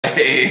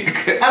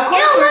Of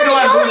course we're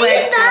doing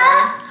bootleg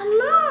stuff. I'm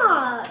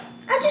not.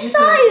 I just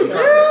saw you,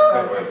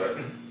 girl.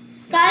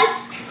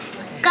 Guys,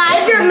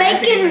 if you're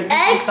making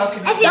eggs, don't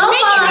follow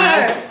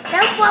her.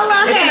 Don't follow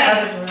her.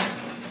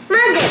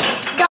 Mother.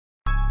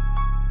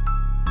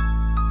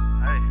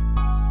 Hey,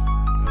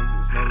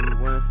 niggas know we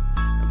win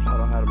and plot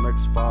on how to make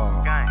us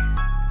fall. Gang.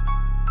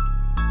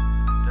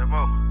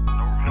 Demo,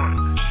 no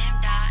remorse.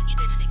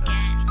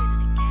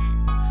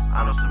 I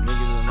know some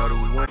niggas that know that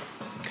we win.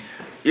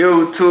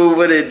 YouTube,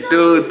 what it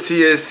do?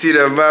 TST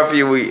the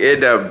Mafia, we in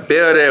the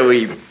building,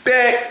 we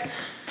back.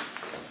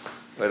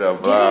 With a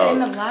vlog. Get it in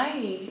the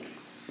light.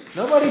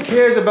 Nobody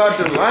cares about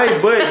the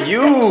light but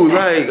you.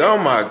 Like, oh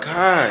my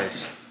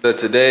gosh. So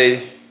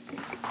today,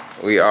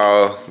 we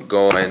all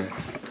going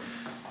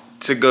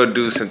to go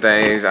do some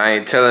things. I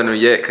ain't telling them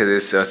yet because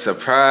it's a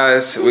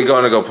surprise. We're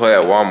going to go play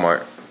at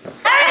Walmart.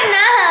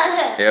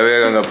 Yeah,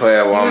 we're going to go play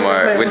at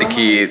Walmart with the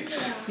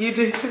kids. You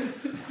do.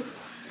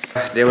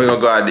 Then we're going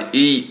to go out to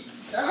eat.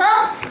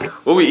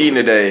 What we eating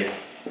today?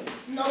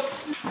 Nope.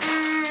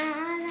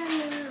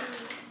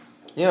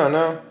 You don't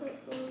know?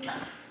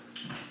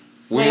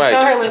 Wait,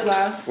 show her lip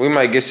gloss. We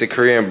might get some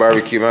Korean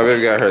barbecue. My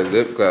baby got her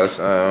lip gloss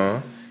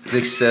on.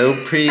 Looks so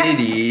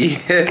pretty.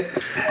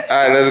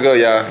 Alright, let's go,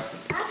 y'all.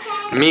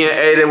 Me and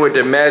Aiden with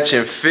the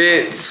matching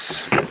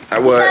fits.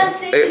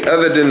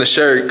 Other than the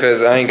shirt,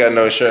 cause I ain't got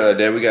no shirt like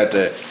that. We got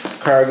the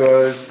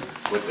cargos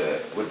with the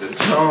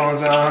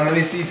tones on. Let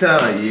me see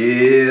something.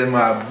 Yeah,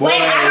 my boy.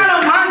 Wait, I got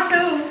on mine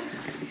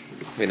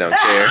too. We don't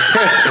care.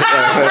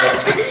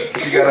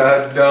 She got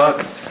her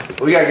dunks.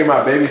 We gotta get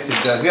my baby some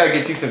dunks. We gotta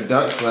get you some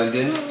dunks,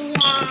 London.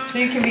 So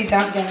you can be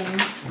dunking.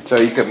 So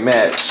you could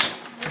match.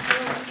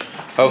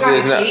 Hopefully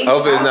it's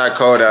not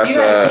cold outside. You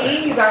got a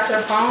key, you got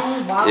your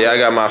phone, wallet. Yeah, I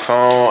got my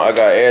phone, I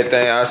got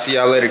everything. I'll see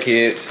y'all later,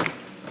 kids.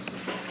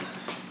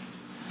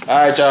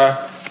 Alright,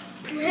 y'all.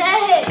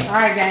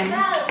 Alright, gang.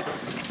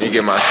 You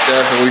get my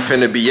stuff and we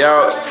finna be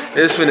out.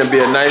 This finna be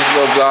a nice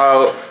little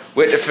vlog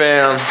with the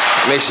fam.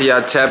 Make sure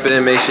y'all tap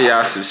in, make sure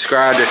y'all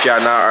subscribe if y'all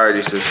not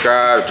already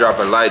subscribed. Drop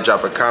a like,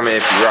 drop a comment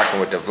if you're rocking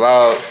with the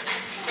vlogs.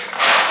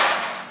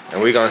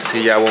 And we gonna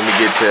see y'all when we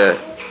get to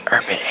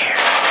Urban Air.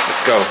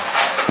 Let's go.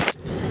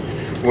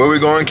 Where we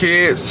going,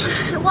 kids?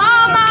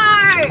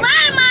 Walmart!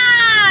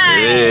 Walmart!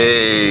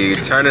 Hey,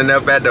 turning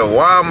up at the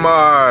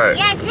Walmart.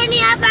 Yeah,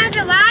 turning up at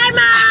the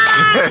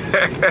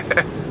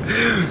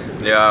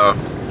Walmart. Yo,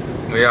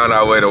 we on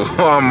our way to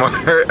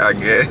Walmart, I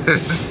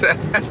guess.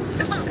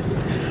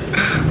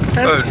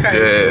 That's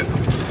crazy.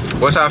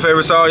 What's our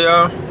favorite song,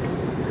 y'all?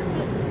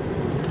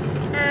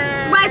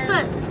 Right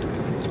foot.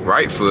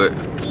 Right Foot.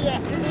 Yeah,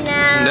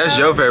 no. That's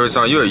your favorite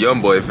song. You're a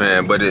YoungBoy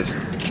fan, but it's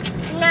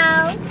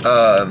No.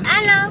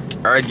 I know.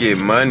 I get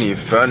money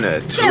from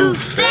the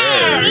Tooth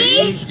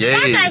Fairy. Yeah.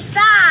 That's our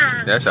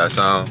song. That's our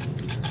song.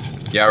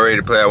 Y'all ready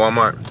to play at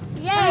Walmart?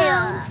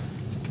 Yeah.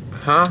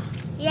 Huh?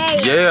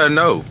 Yeah. Yeah or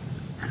no?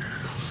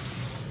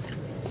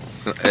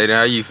 Aiden,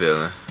 how you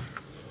feeling?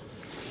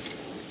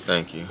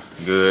 Thank you.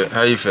 Good.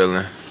 How you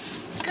feeling?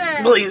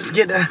 Good. Please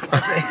get down.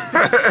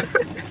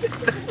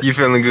 You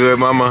feeling good,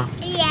 mama?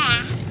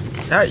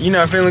 Yeah. You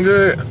not feeling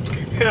good?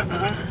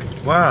 Uh-uh.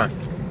 Why?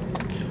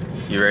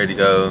 You ready to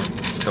go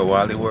to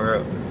Wally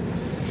World?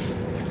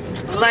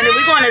 London,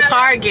 we going to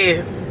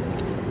Target.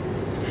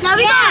 No,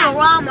 we going to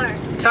Walmart.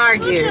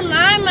 Target. To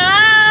Mama.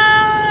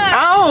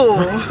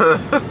 Oh.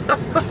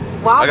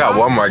 I got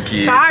Walmart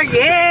kids.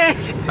 Target.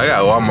 I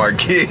got Walmart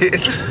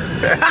kids.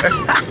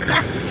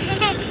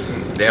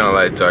 They don't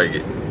like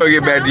Target. We'll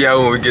get back to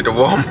y'all when we get to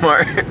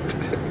Walmart.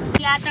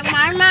 We at the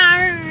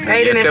Walmart.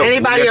 Aiden, if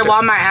anybody at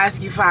Walmart asks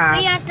you, We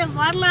fine. at the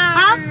Walmart.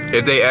 Huh?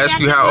 If they ask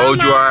you how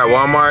old you are at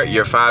Walmart,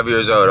 you're 5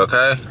 years old,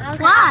 okay?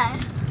 Why?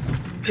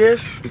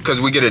 Just. Because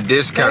we get a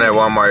discount at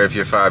Walmart if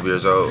you're 5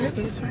 years old.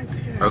 It's right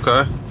there.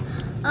 Okay?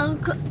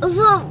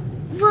 Well,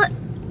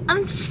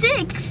 I'm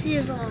 6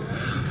 years old.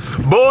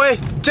 Boy,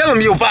 tell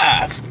them you're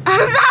 5.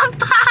 I'm not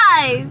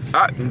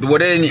 5. Well,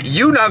 then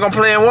you not gonna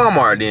play in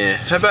Walmart then.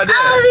 How about that?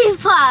 I'll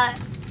be 5.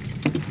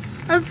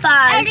 I'm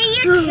 5. And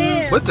you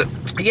too. What the?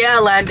 Yeah,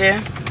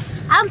 London.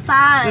 I'm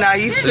 5. No,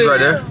 you It's too. right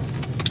there.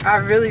 I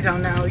really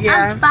don't know.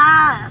 Yeah. I'm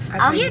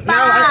 5. I'm No, it 5.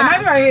 might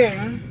be right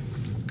here.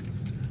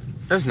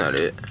 That's not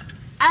it.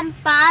 I'm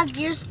 5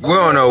 years old. We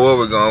don't know where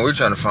we're going. We're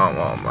trying to find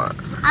Walmart.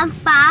 I'm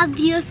 5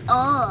 years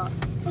old.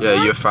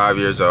 Yeah, you're 5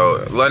 years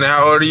old. London,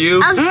 how old are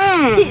you? I'm 3.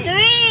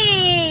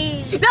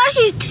 No,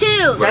 she's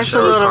 2. That's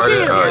a little harder.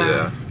 bit. Oh,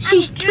 yeah.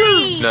 She's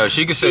 2. No,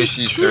 she can say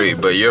she's 3,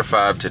 but you're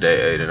 5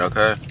 today, Aiden,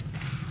 okay?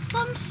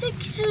 I'm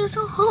 6 years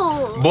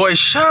old. Boy,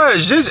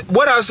 shush. Just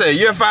what I say,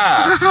 you're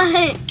 5.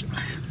 Yeah,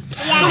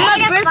 my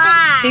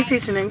birthday. He's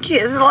teaching them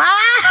kids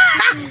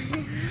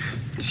lie.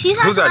 She's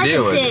Whose acting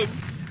idea like was a it? pig.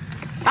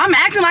 I'm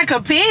acting like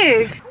a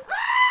pig.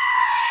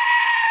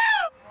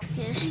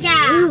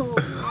 Yeah.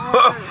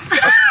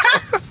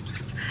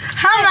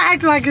 How am I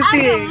acting like a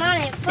pig?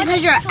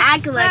 Because you're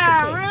acting like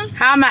a pig.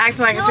 How am I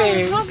acting like a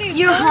pig?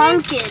 You're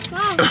honking.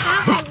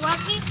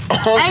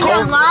 And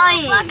you're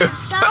lying.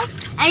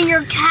 And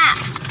you're cat.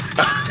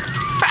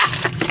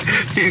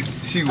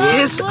 She what?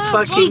 It's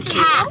fucking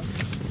cute.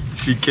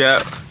 She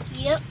kept.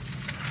 Yep.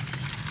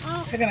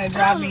 They're gonna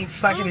drive me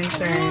fucking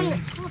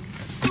insane.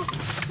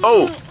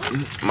 Oh,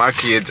 my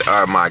kids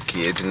are my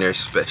kids and they're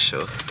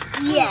special.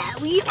 Yeah,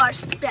 we are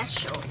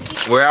special.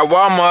 We're at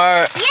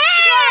Walmart.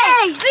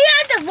 Yay! We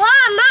at the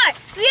Walmart.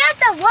 We at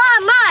the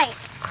Walmart.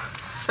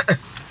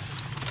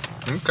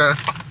 Okay.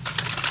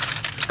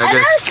 I've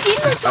never seen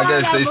this I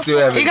guess they still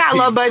before. have. He got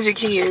low budget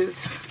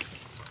kids.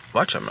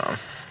 Watch your mouth.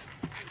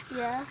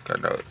 Yeah.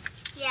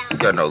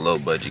 Got no low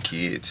budget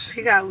kids.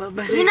 He got low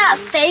budget. You're not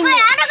famous.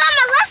 Wait, I don't got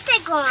my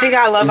lipstick on. He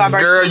got low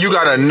vibration. Girl, you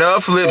got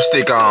enough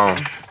lipstick on.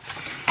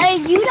 Hey,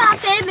 you not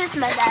famous,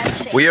 my dad's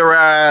famous. We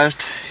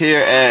arrived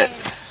here at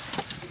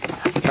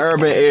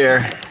Urban Air.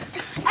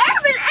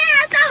 Urban Air,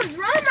 I thought it was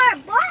Walmart,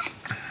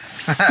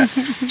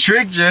 boy.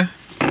 Tricked you.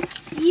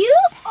 You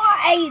are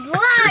a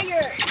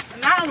liar.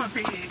 Now I'm a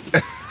pig.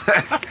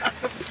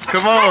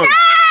 Come on.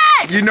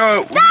 Dad! You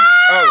know.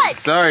 Oh,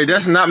 sorry.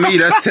 That's not me.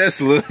 That's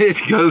Tesla.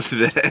 It goes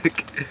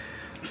back.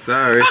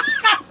 Sorry.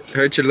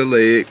 Hurt your little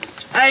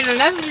legs. Hey,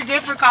 that's what you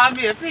get for calling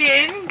me a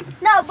pig.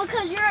 No,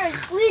 because you're a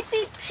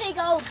sleepy pig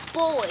old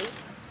boy.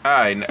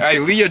 Alright, hey,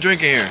 leave your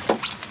drink in here.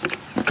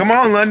 Come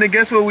on, London.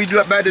 Guess what we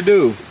about to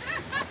do?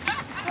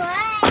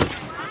 What?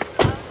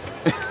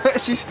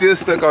 She's still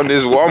stuck on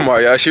this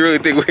Walmart, y'all. She really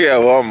think we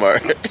at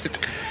Walmart.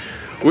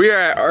 We are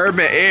at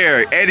Urban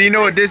Air. Eddie, you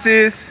know what this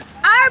is?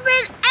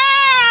 Urban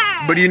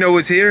Air. But do you know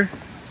what's here?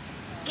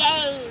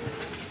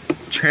 Games.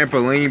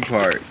 Trampoline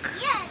park.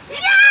 Yes.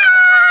 Yeah!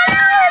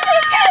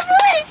 It's a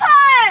trampoline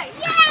park.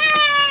 Yay!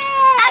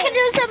 I can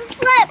do some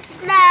flips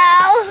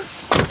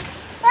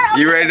now.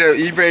 You ready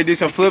to do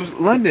some flips?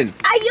 London,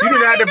 Are you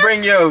didn't have to ready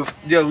bring your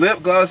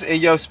lip gloss and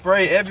your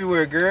spray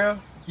everywhere, girl.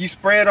 You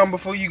spray it on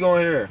before you go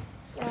in here.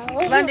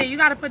 London, you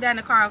gotta put that in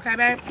the car, okay,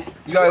 babe?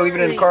 You gotta leave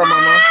it in the car,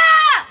 mama.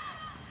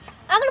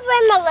 I'm gonna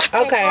bring my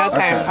lipstick. Okay.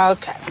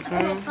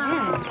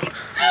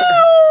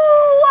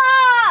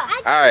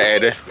 Alright,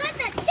 Eddie.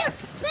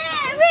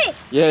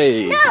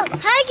 Yay. No,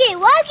 Huggy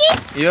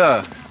Wuggy,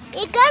 Yeah.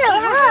 you gotta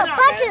worry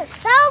about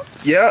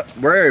yourself. Yep.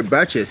 Worry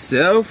about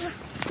yourself.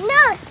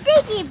 No,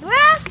 stinky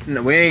breath.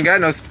 No, we ain't got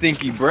no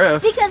stinky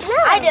breath. Because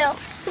I do.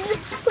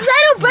 Because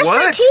I don't brush my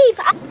What? teeth.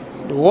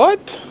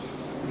 What?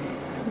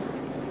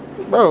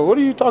 Bro, what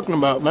are you talking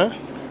about, man?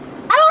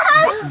 I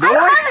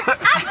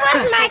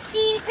brush my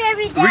teeth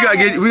every day.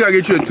 We gotta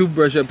get you a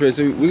toothbrush up here,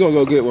 so we gonna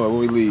go get one when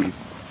we leave.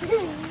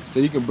 So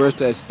you can brush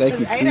that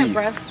stinky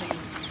teeth.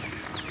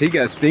 He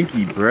got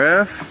stinky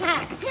breath. No,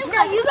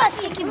 you got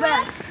stinky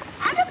breath.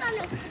 I don't got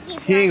no stinky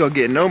breath. He ain't gonna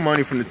get no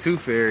money from the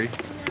tooth fairy.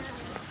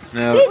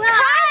 No. I'm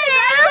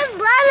just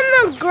letting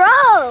them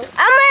grow.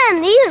 I'm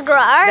letting these grow.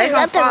 I They already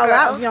gonna let them fall out if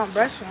grow. you don't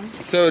brush them.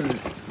 So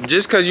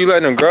just cause you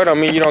letting them grow don't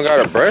mean you don't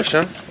gotta brush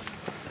them.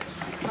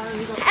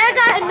 I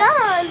got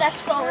another one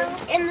that's growing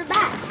in the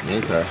back.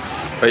 Okay.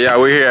 But yeah,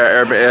 we're here at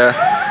Urban Air.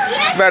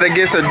 About to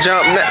get some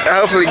jump,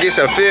 hopefully get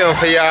some film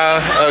for y'all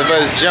of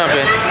us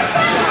jumping.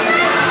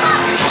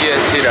 You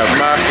see the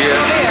mafia.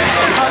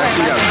 I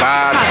see the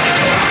vibe.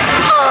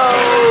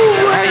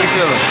 How you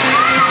feeling?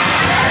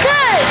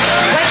 Good.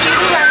 What you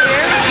do right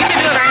here? You can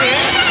do it right here.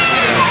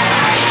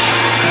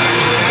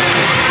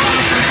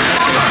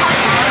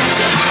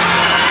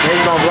 Hey,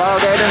 you gonna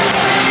vlog at him?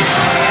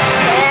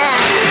 Yeah.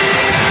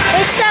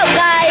 What's up,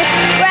 guys?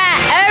 We're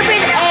at Urban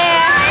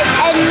Air,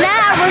 and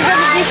now we're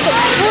gonna do some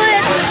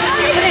flips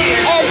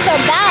and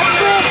some back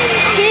flips.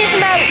 Here's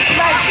my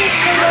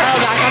sister.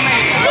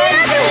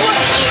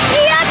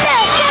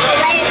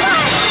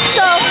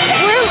 So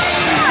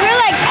we're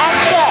like at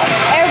the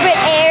Urban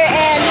Air,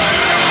 and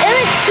it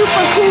looks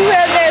super cool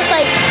here. There's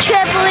like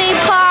trampoline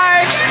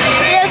parks.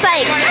 There's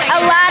like a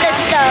lot of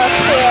stuff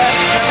here.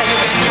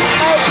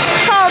 Like,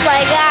 oh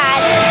my God,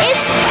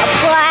 it's a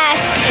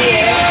blast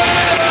here.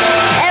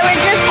 And we're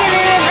just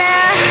getting in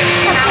there.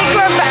 I think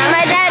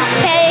my dad's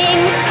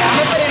paying.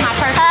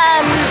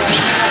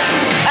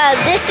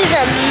 This is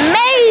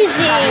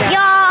amazing,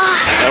 y'all.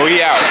 And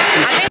we out.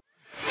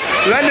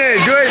 London,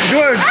 do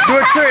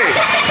a trick.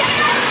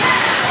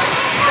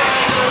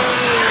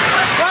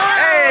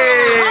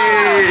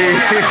 Hey!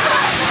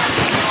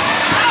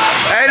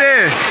 Hey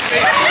then,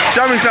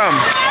 show me something.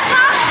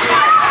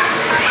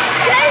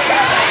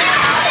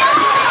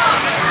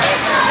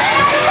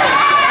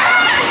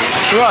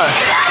 What?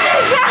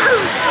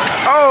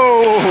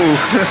 Oh!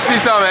 See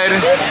something,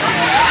 Aiden?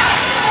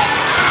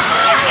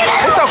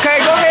 It's okay,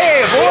 go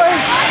ahead, boy.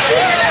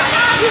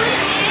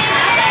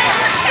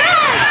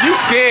 You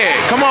scared,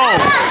 come on.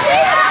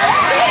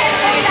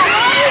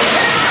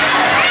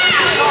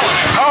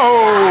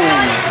 Oh!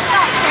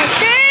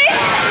 3,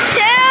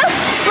 2,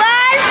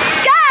 1,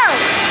 go!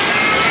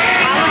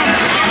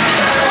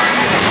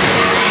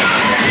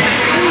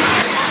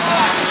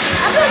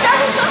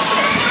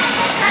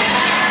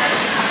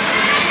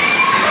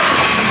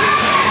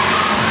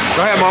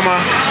 Go ahead, mama.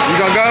 You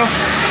gonna go?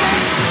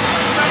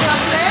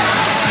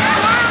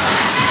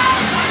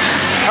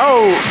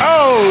 Oh!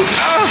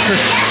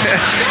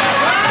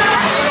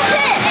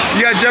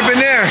 You gotta jump in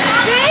there.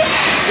 3,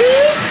 2,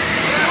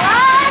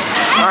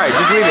 1, Alright,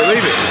 just leave it,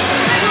 leave it.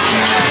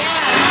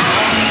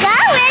 Go,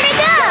 where'd it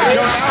go?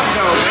 Jump out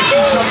though. Make sure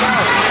you jump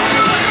out.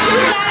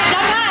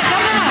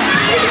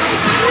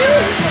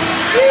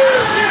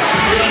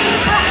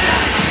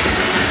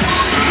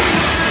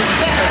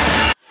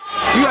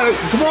 You gotta,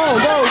 come on,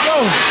 go, go.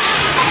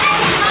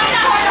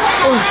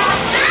 Oh.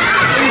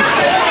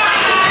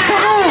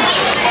 Come on.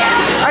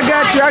 I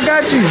got you, I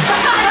got you.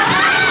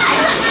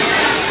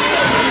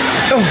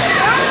 Oh.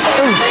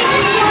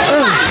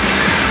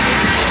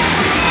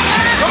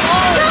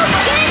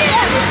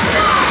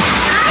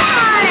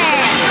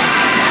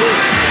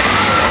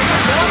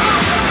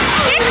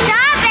 Good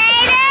job,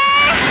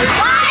 Aiden. Good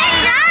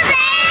job,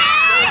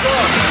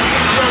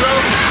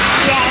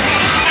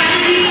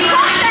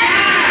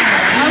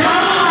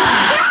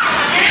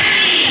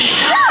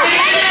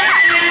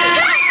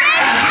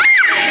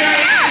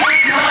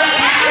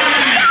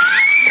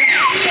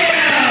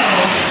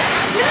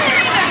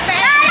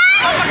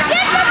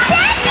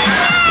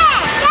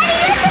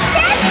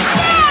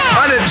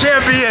 I'm the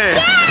champion,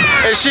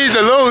 and she's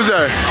a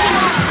loser. I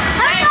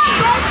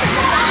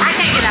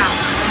can't get out.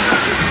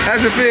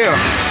 How's it feel?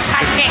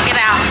 I can't get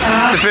out.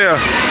 How's it feel?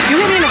 You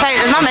hit me in the face.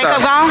 Is my makeup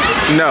sorry.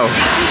 gone? No.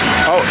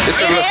 Oh, it's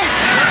a look.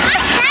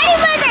 Daddy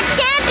was a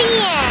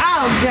champion.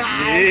 Oh,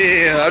 God.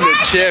 Yeah, I'm the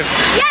champ.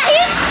 Yeah,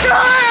 he's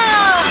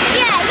strong.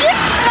 Yeah, you're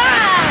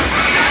strong.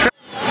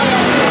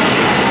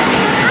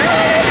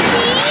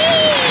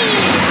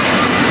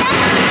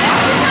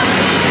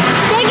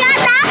 They got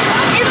that?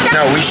 Is that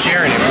No, we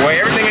sharing it, boy.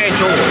 Everything ain't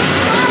yours.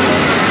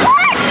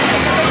 what?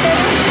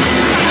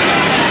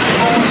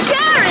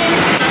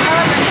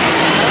 Sharon.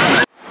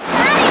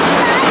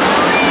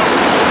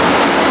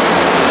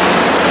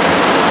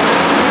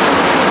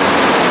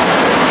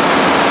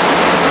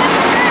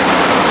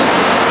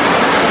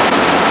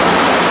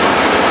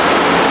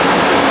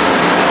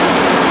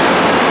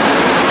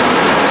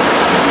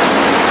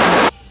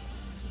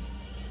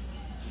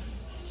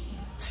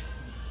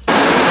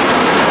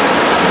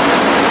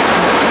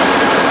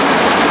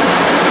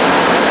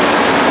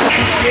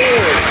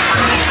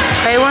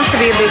 Trey wants to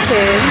be a big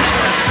kid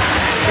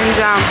and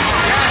jump.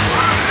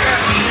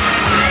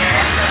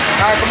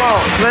 All right, come on.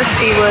 Let's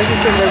see what he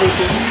can really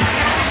do.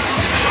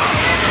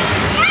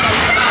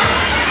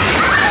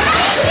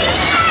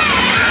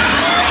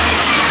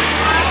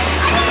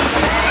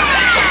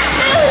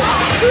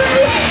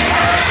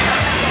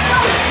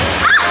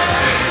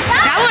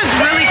 That was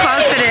really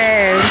close to the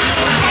edge.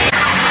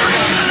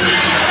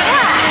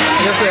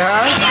 You gonna say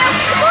hi? I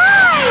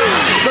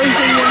thought you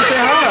said you wanted to say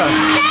hi.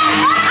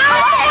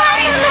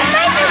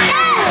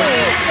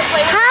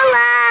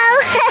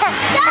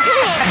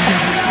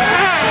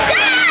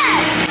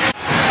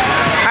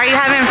 Are you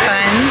having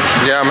fun?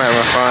 Yeah, I'm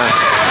having fun.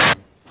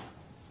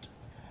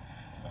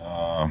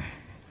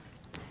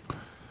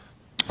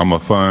 I'm a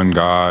fun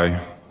guy.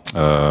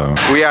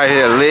 We out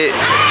here lit,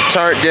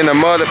 turned in a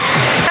mother.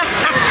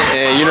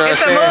 And you know what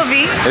It's I'm a saying?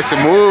 movie. It's a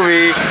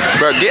movie.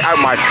 Bro, get out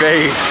my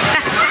face.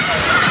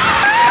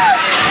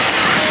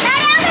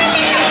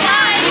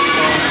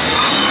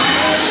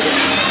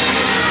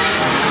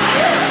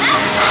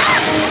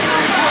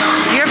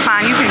 You're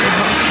fine. You can go.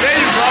 There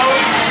you go.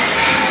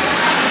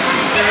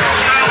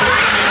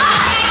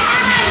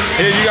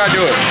 Here, you gotta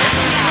do it.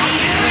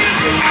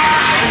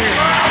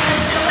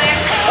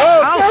 Oh,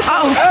 oh,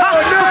 oh. no!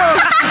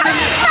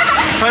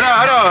 Hold on.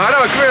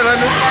 Come here,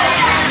 London.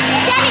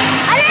 Daddy,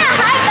 I don't know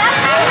high back.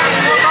 Daddy, you want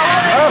to see my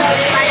high back?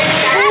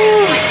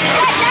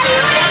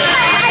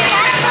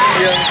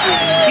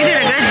 You did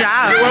a good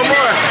job. One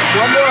more. Do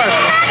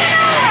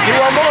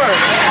one more.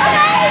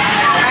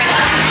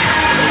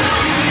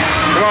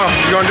 Come on,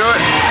 you gonna do it?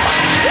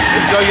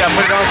 Let's go, you gotta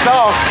put it on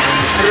soft.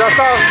 Put it on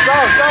soft.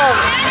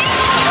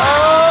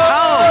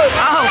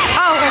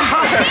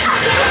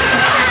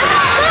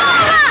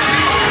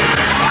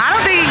 I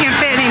don't think you can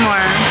fit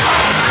anymore.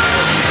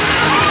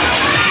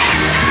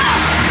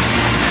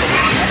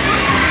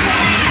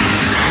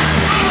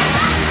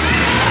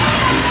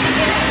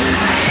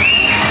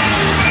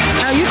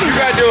 Oh, you can. You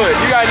gotta do it.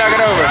 You gotta knock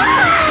it over.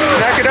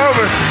 Knock it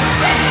over.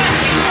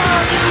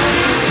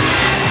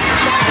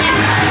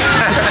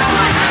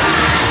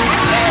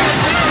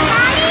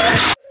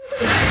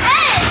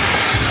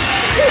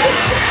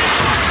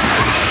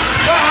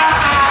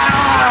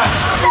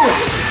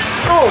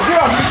 Oh,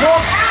 get off me, go.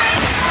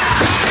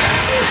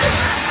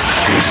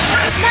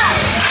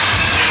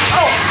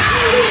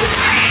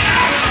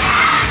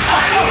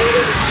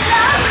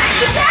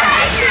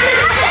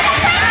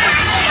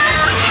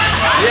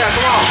 Yeah,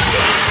 come on.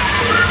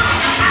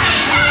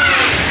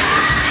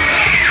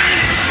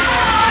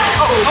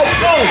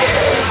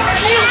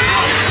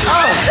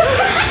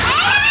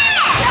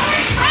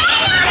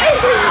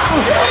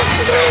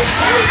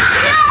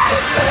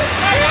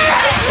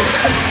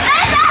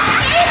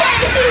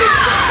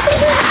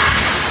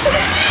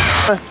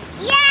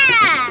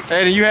 Yeah.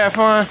 Aiden, you had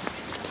fun?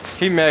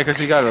 He mad because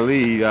he gotta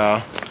leave,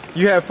 y'all.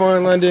 You had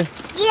fun, London?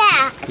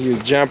 Yeah. You was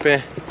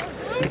jumping.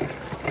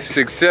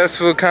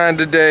 Successful kind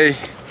of day.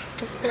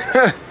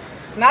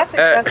 Not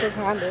successful,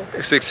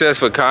 kinda.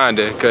 Successful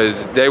kinda,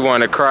 cause they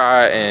wanna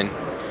cry and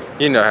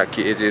you know how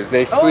kids is.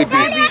 They sleepy.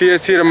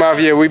 Cheers to the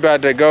mafia. We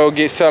about to go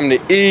get something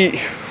to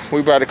eat.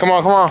 We about to come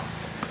on.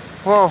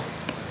 About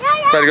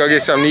to go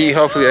get something to eat.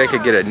 Hopefully they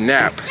could get a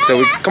nap. So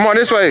we come on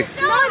this way.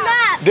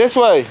 This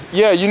way.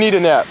 Yeah, you need a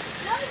nap.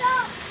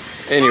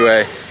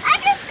 Anyway,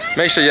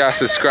 make sure y'all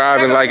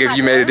subscribe and like if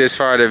you made it this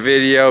far in the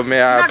video.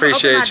 Man, I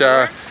appreciate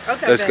y'all.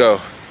 Let's go.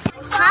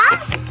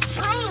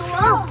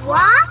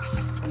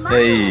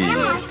 Hey.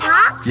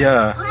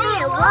 Yeah.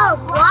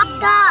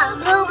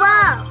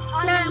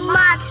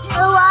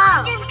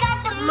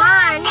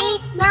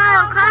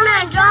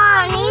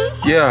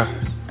 Yeah.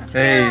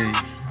 Hey.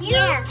 You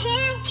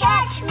can't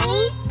catch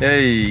me.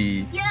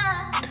 Hey.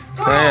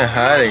 Playing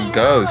hide and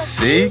go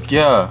seek.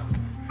 Yeah.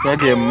 Gotta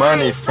get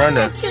money from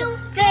the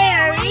Tooth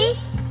Fairy.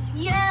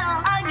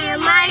 Yeah. I get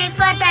money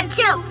for the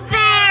Tooth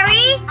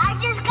Fairy. I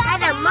just got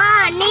the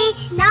money.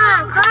 Now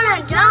I'm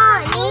calling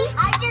Johnny.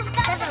 I just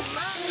got the money.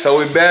 So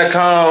we back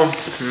home,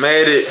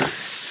 made it,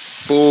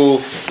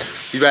 full.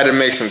 We about to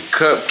make some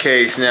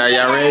cupcakes now.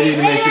 Y'all ready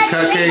to make some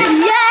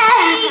cupcakes?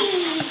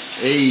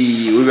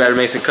 Hey, we about to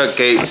make some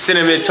cupcakes.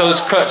 Cinnamon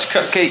Toast Crunch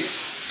cupcakes.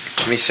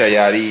 Let me show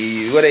y'all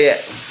these. Where they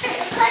at?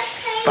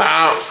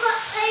 Bow.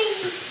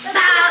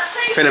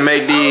 Finna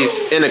make these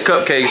in the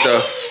cupcakes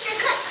though.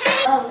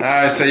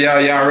 Alright, so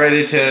y'all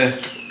ready to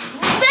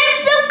make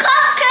some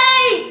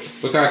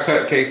cupcakes? What kind of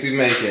cupcakes we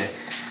making?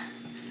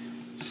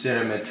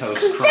 Cinnamon Toast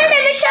Crunch.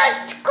 Cinnamon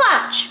Toast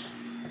Crunch.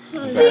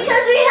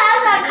 Because we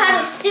have that kind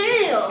of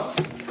cereal.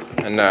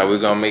 And now we're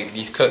gonna make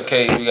these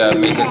cupcakes. We gotta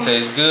make them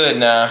taste good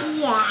now.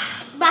 Yeah.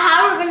 But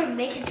how are we gonna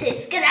make it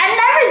taste good? I've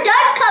never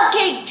done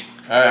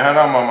cupcakes. Alright, hold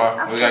on,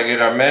 Mama. Okay. We gotta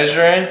get our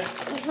measuring.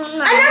 I've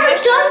never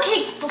done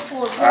cakes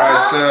before, bro. Alright,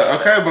 so,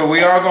 okay, but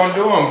we all gonna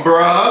do them,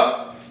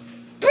 bruh.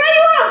 Bro,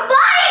 you want a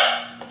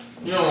bite?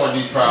 You don't want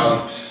these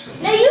problems.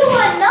 No, you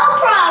want no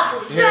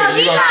problems. So Yeah,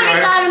 we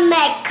gotta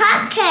make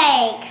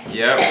cupcakes.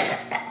 Yep.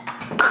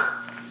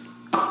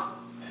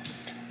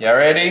 Y'all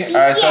ready?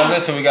 Alright, so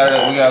listen, we gotta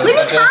look at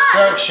the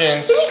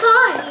instructions.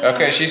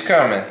 Okay, she's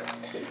coming.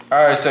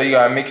 Alright, so you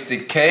gotta mix the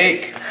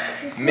cake,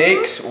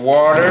 mix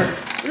water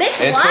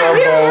into a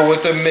bowl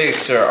with a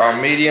mixer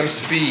on medium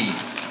speed.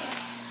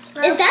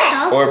 Is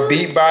that dog or food?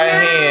 beat by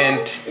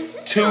hand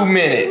 2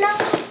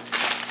 minutes.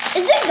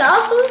 Is it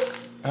dog food?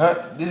 Huh?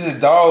 This is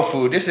dog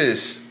food. This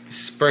is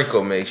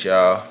sprinkle mix,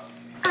 y'all.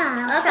 So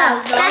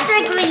that's the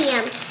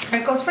ingredients.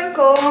 Sprinkle,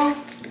 sprinkle.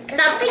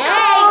 Some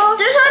eggs.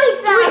 There's only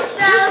three.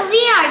 So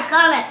we are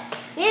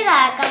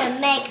gonna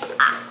make.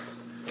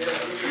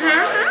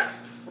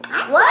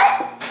 What?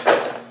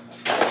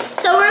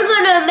 So we're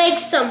gonna make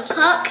some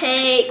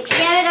cupcakes.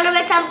 Yeah, we're gonna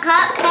make some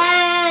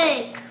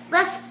cupcakes.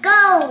 Let's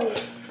go.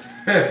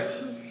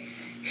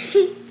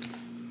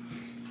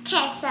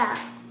 Okay, so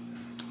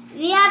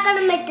we are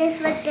gonna make this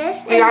with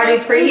this. We already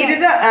preheated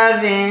the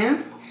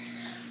oven.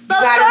 But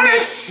You gotta first,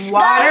 mix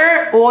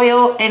water,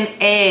 oil, and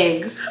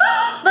eggs.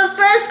 But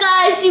first,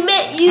 guys, you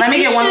Let me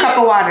get 1 cup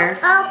of water.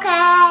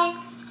 Okay.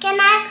 Can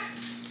I?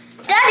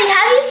 Daddy,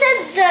 have you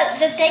said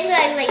the thing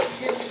that like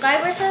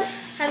subscribers have?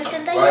 Have you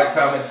said that Like, yet?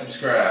 comment,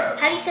 subscribe.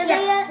 Have you said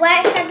that yet?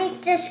 Where should they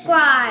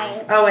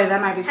subscribe? Oh wait,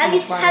 that might be too Have you?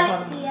 much water. Have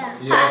Hold on. yeah.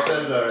 Yeah, I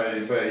said it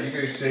already, but you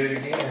can say it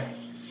again.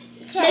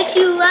 Make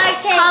sure you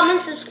like,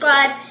 comment,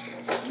 subscribe.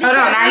 Hold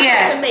on, not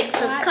yet. To make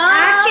some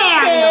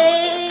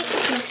cupcakes.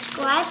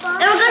 Subscribe.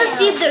 And we're gonna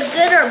see if they're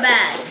good or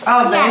bad.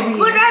 Oh baby.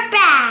 Good or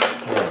bad.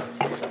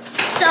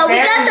 So we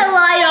got the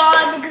light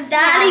on because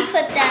Daddy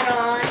put that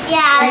on.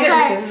 Yeah,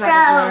 because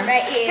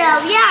right here. So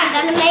yeah,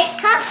 I'm gonna make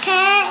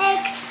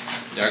cupcakes.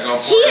 Y'all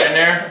gonna pour it in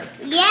there?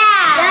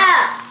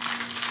 Yeah.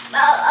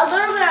 A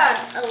little bit,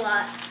 a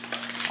lot.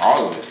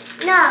 All of it.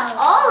 No.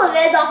 All of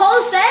it, the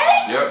whole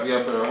thing? Yep, you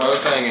gotta put the whole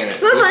thing in it.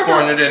 Where's Who's my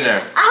pouring it in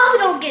there? I hope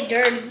it don't get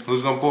dirty.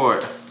 Who's gonna pour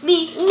it?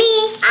 Me.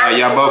 Alright,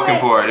 y'all both can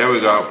pour it. There we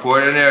go.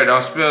 Pour it in there.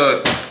 Don't spill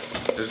it.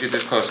 Let's get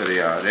this closer to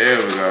y'all. There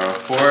we go.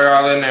 Pour it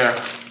all in there.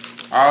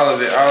 All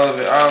of it, all of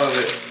it, all of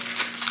it.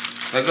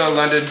 Let go,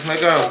 London. Let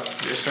go.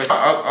 Just like,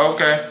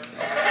 okay.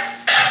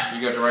 You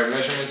got the right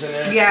measurements in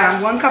there?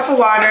 Yeah, 1 cup of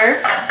water.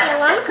 Okay,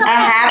 1 cup. A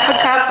half a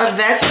cup of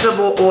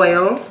vegetable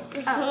oil.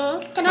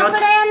 Can I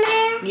put it in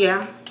there?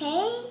 Yeah.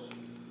 Okay.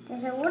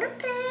 There's a water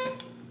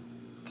bag.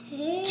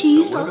 Okay.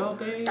 Cheese. Stop.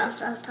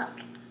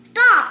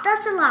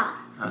 That's a lot.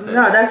 Okay.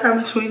 No, that's how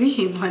much we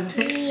need,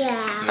 London.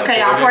 Yeah. Okay,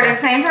 y'all pour it at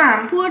the same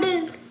time. Pour it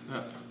in.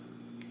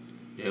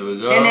 Here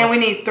we go. And then we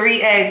need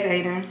 3 eggs,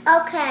 Aiden.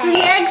 Okay.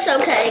 3 eggs.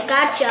 Okay.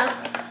 Gotcha.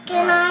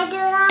 Can I do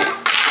that?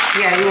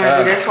 Yeah, you want to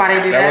do this while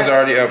they do That that? one's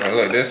already open.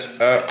 Look, this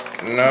up.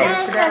 No.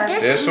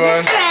 This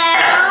one.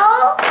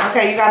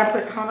 Okay, you gotta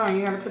put. Hold on,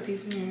 you gotta put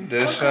these in there.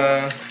 This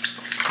one.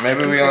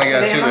 Maybe we only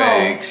got 2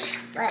 eggs.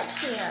 Like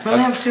here. We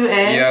only have 2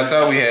 eggs. Yeah, I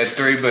thought we had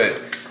 3, but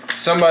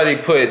somebody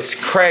puts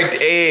cracked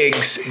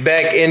eggs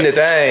back in the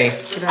thing.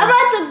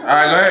 About the. All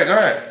right, go ahead, go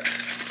ahead.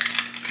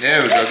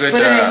 There we go, good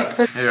Put it job.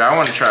 in. Here, I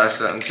want to try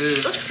something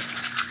too.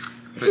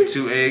 Put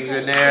 2 eggs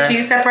in there. Can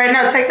you separate?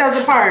 No, take those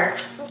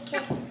apart. Okay.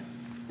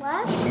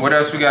 What? What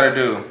else we gotta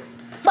do?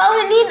 But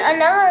we need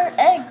another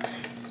egg.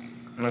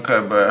 Okay,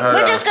 but hold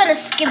We're on. just gonna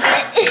skip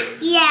it.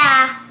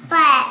 Yeah, but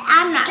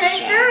I'm not. Can I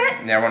stir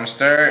it? Y'all want to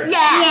stir it?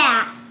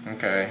 Yeah.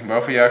 Okay,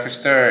 both of y'all can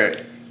stir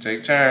it.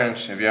 Take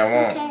turns if y'all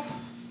want. Okay.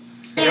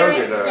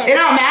 Yogurt though. It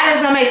don't matter.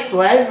 It's gonna make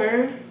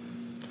flavor.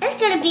 It's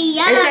gonna be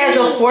yummy. It says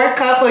a 4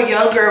 cup of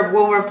yogurt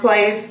will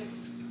replace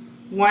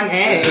 1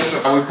 egg.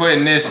 Are we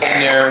putting this in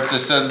there to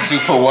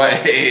substitute for 1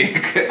 egg?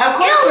 Of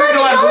course we're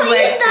doing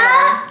bootleg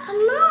stuff.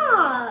 I'm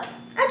not.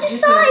 I just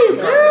saw you,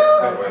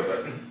 girl.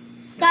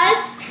 Guys,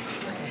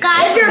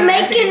 if you're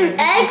making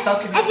eggs,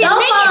 If you're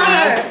making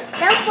eggs,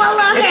 don't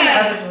follow her.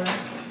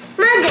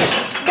 Monday,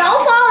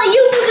 don't follow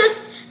you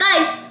because,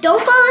 guys, don't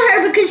follow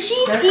her because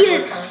she's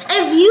eating.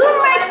 If you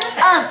make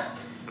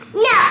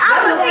No,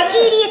 I wasn't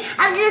eating it.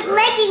 I'm just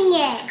licking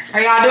it.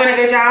 Are y'all doing a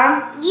good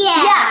job?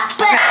 Yeah.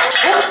 but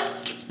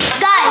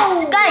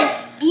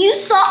guys, you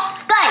saw,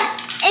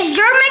 guys, if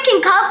you're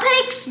making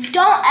cupcakes,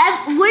 don't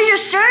ever, when you're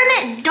stirring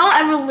it, don't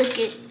ever lick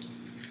it.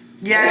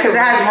 Yeah, because it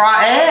has raw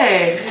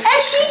egg.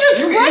 And she just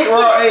You eat licked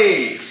raw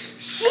it. eggs.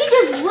 She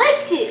just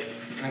licked it.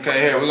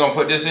 Okay, here, we're gonna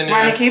put this in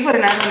Lonnie, there. can you put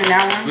another one in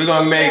that one? We're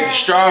gonna make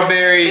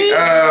strawberry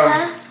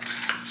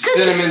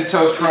cinnamon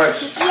toast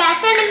crunch. Yeah,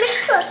 cinnamon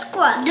toast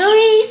crunch. Do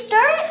we stir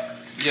it?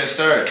 Yeah,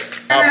 stir it.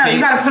 No, you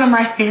Pink. gotta put them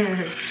right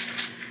here.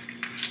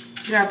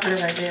 You gotta put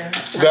it right there.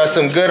 We got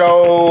some good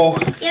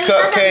old Yeah, we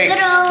got some cupcakes.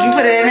 good old- You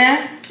put it in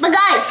there? But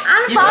guys,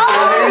 You put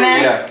it in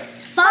there? Yeah.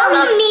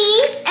 Follow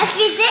me if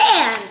you're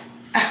there.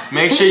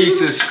 Make sure you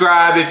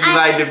subscribe if you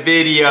like the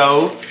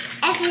video.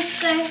 If you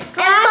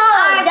subscribe and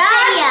follow our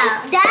video.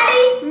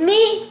 Daddy,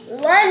 me,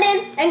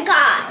 London, and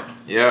Kai.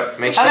 Yep,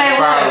 make sure Okay, you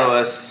follow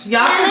look. us.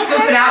 Y'all can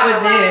flip it out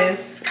with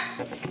this.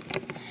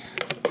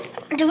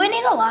 Do we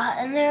need a lot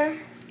in there?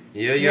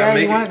 Yeah, you Yeah, gotta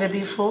you make want it to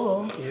be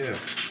full. Yeah.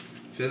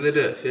 Fill it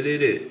up, fill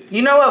it up.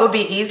 You know what would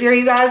be easier,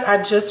 you guys?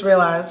 I just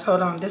realized.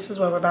 Hold on. This is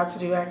what we're about to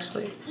do,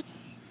 actually.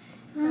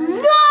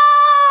 No!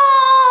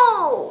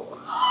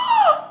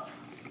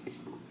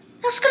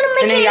 That's gonna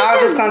make And then it y'all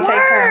even just gonna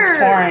take turns worse.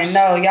 pouring.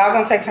 No, y'all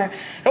gonna take turns.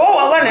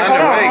 Oh, London,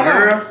 hold on, Wait, hold on.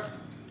 girl.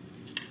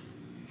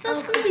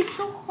 That's gonna be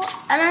so hot.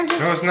 And I just.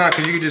 No, it's not,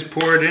 because you can just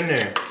pour it in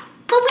there.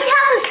 But we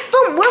have a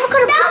spoon. Where are we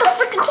gonna put the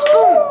freaking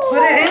spoons?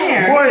 Put it in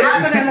here. Boy, Just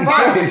put it in the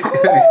box. Let me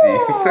see.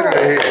 Put it right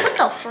here. What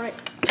the frick?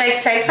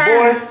 Take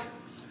turns.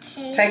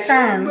 Take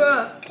turns.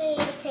 Okay,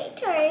 take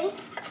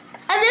turns.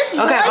 And this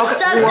Okay, blood okay.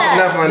 sucks Whoa, at.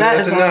 Enough, London, That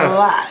that's is a enough.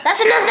 lot.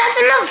 That's enough. That's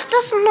enough.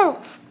 That's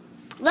enough.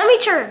 Let me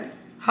turn.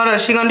 Hold on,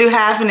 she gonna do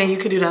half and then you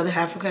can do the other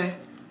half, okay?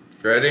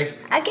 Ready?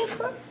 I give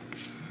her.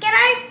 Can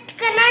I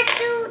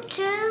do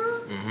two?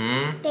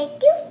 Mm-hmm.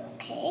 Thank you.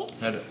 Okay.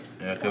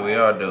 Okay, we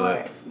all do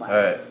it.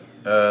 Alright,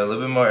 a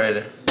little bit more,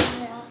 Eddie.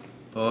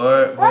 Pour.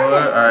 Alright,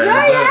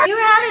 You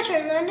were how to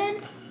turn,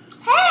 London.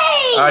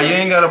 Hey! Alright, you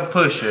ain't gotta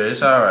push her.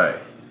 It's alright.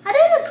 I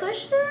didn't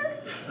push her.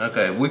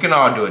 Okay, we can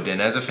all do it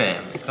then as a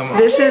family. Come on.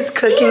 This is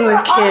cooking with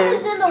Arm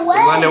is kids. in the way.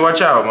 London,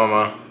 watch out,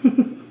 mama.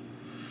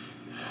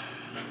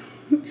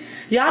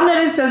 Y'all know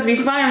this supposed to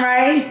be fun,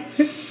 right?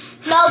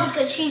 No,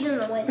 because she's in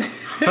the way.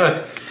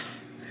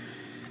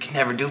 Can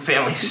never do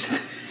families.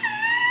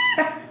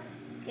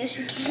 Yes,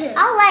 you can.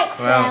 I like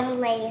Well.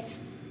 families.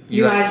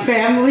 You like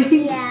families?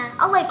 Yeah.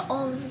 I like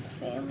all of the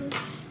family.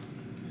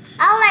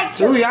 I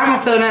like Ooh, y'all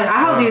gonna feel that.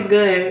 I hope these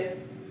good.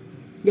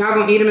 Y'all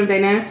gonna eat them if they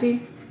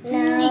nasty?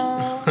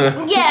 No.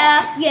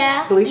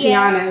 Yeah.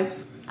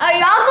 Feliciana's. Are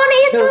y'all gonna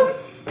eat them?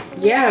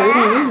 Yeah, we're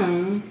gonna eat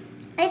them.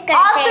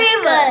 All three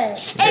of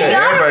us.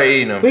 Yeah, everybody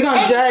eating them. We're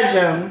gonna judge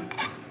them.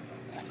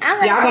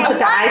 Y'all gonna put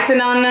the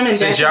icing on them and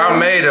Since judge y'all them?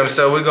 made them,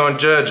 so we're gonna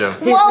judge them.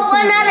 Well,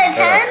 1 out of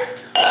 10?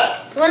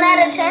 1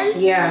 out of 10?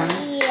 Yeah.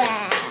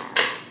 Yeah.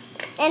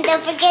 And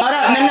don't forget. Hold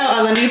up,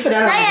 no, let me put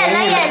that on Not my yet,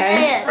 not hand, yet, okay?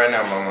 not yet. Right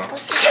now, mama.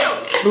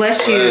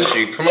 Bless you. Bless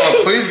you. Come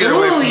on, please get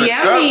away Ooh, from the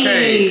yummy.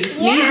 cupcakes.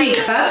 Sneezy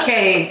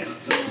cupcakes.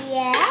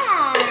 Yeah.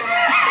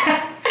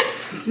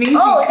 Sneezy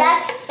Oh,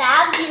 that's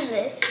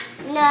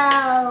fabulous.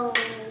 No.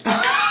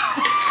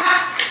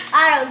 I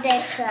don't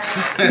think so.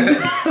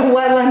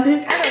 What,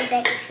 London? I don't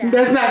think so.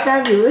 That's not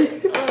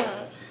fabulous.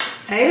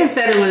 Aiden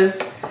said it was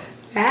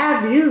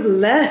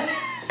fabulous.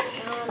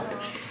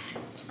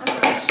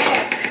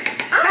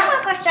 I'm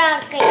not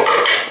gonna get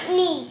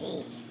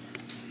sneezies.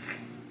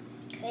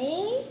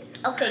 Okay.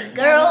 Okay,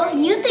 girl,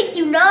 you think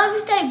you know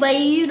everything, but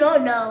you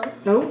don't know.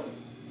 Oh,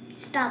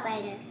 Stop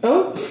it.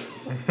 oh.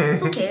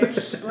 Who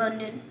cares,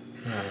 London?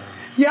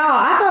 Y'all,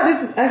 I thought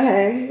this,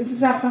 okay, this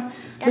is not fun.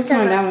 This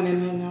one, that one,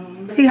 and then that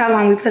one. See how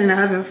long we put in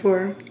the oven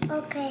for.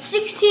 Okay.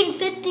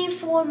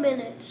 16:54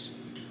 minutes.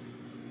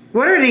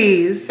 What are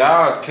these?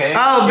 Y'all can't.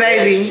 Oh,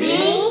 baby.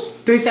 Me?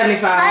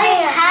 $3.75.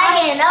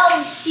 Hanging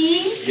out,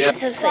 see? Yeah.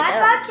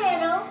 Subscribe our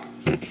channel.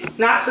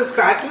 Not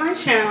subscribe to my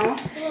channel.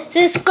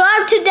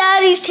 Subscribe to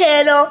Daddy's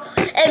channel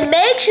and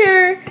make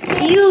sure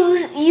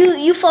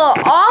you follow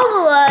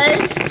all of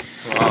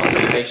us.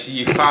 Well, make sure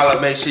you follow,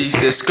 make sure you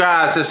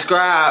subscribe.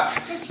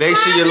 Make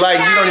sure you like.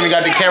 You don't even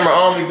got the camera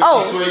on me, but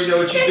you swear you know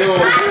what you're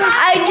doing.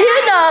 I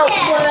do know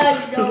what I'm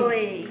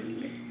doing.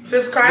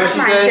 Subscribe What to she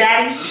my say?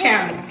 daddy's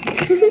channel.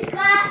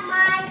 Subscribe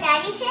my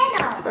Daddy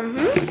channel.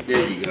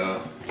 There you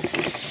go.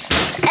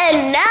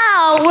 And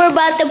now we're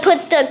about to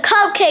put the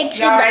cupcakes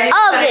in the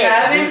oven.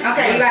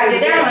 Okay, you gotta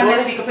get that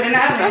one so you can put it in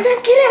the oven.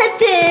 Look at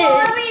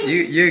this.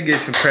 You get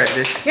some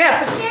practice.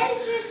 Yeah.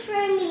 Dangerous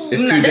for me.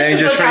 It's too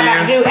dangerous for This is what y'all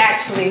gotta you. do,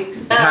 actually.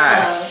 It's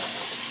hot.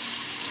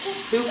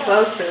 Too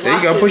closer. There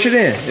you go. Push it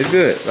in. It's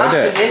good. Like Wash the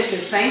that.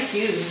 dishes. Thank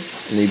you.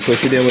 And you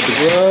push it in with the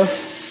glove.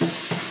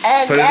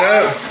 And Put it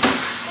up.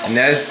 And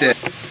that's it.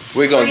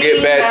 We're gonna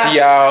get back to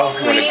y'all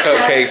when the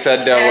cupcakes are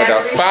done with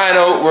our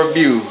final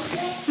review.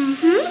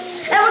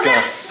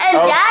 And,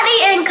 go. Daddy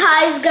and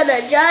Kai's gonna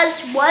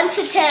judge 1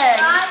 to 10.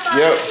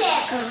 Yep.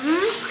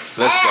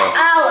 Let's go.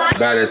 Out.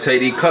 About to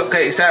take these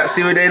cupcakes out,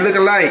 see what they look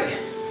like.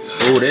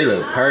 Oh, they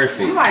look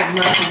perfect. I like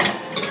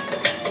muffins.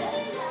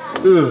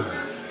 Ugh.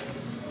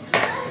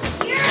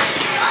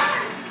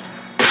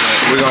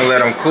 We're gonna let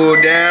them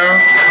cool down.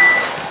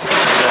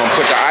 We're gonna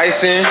put the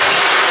ice in.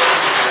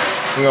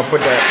 We're gonna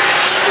put that.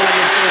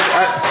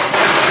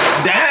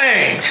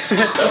 Dang!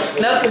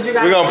 No, cause you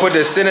got. We're gonna put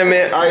the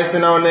cinnamon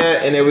icing on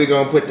there, and then we're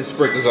gonna put the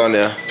sprinkles on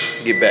there.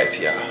 Get back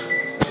to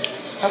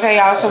y'all. Okay,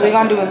 y'all. So we're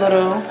gonna do a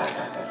little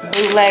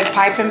bootleg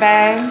piping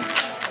bag.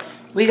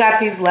 We got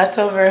these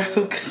leftover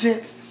hookah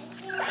chips.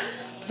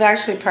 It's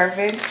actually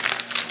perfect.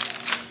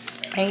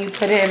 And you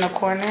put it in a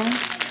corner.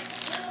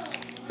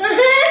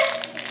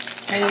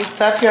 And you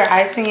stuff your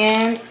icing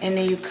in, and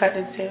then you cut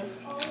the tip.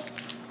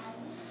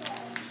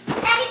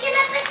 Daddy, can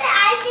I put the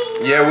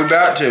icing? Yeah, we're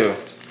about to. I'll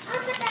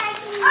put the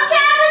icing. Okay,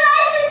 I'm the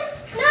icing.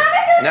 No,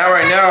 I'm Not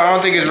right now. I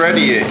don't think it's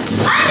ready yet. the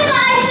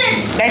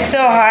icing. They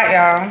still hot,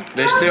 y'all.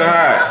 They're still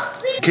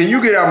hot. Can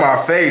you get out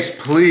my face,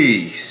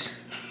 please?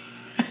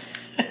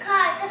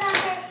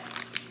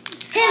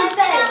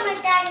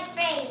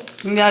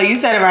 No, you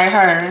said it right,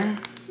 her.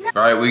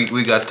 All right,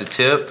 we got the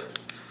tip.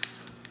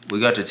 We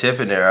got the tip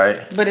in there,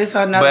 right? But it's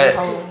another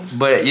hole.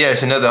 But yeah,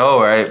 it's another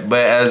hole, right?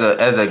 But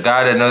as a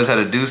guy that knows how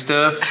to do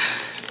stuff,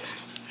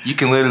 you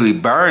can literally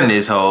burn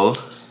this hole.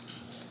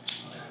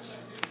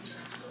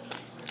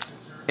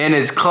 And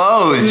it's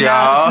closed,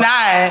 y'all.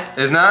 No,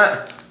 it's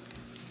not.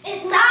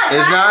 It's not? It's not.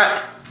 It's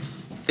not?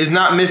 It's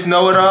not Miss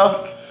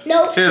Know-It-All?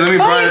 Nope. Here, let me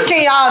burn Please, it.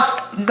 can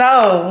y'all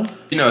know?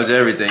 She knows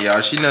everything,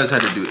 y'all. She knows how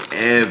to do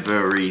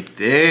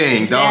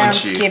everything, don't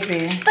she?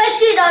 Skippy. But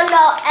she don't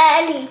know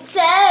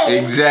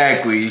anything.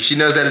 Exactly. She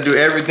knows how to do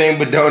everything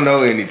but don't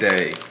know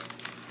anything.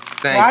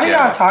 Thank Why do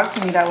y'all. y'all talk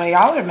to me that way?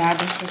 Y'all are mad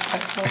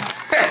disrespectful.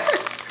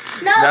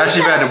 No, Now she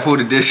because- about to pull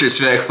the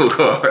disrespectful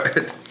card.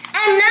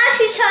 And now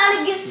she's trying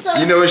to get some.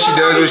 You know what she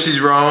does when fun. she's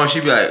wrong? She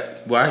be like,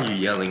 why are you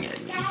yelling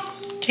at me?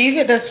 Can you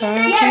get this one?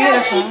 Can you Yeah, get no,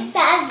 this she's one?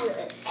 fabulous.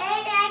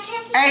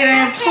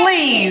 Aiden,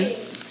 please.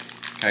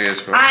 I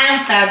guess so. I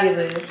am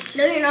fabulous.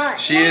 No, you're not.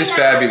 She is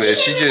fabulous.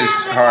 She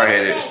just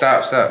hard-headed.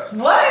 Stop.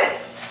 What?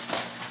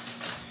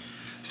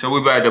 So we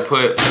about to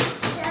put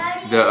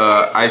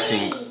the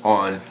icing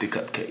on the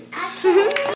cupcakes.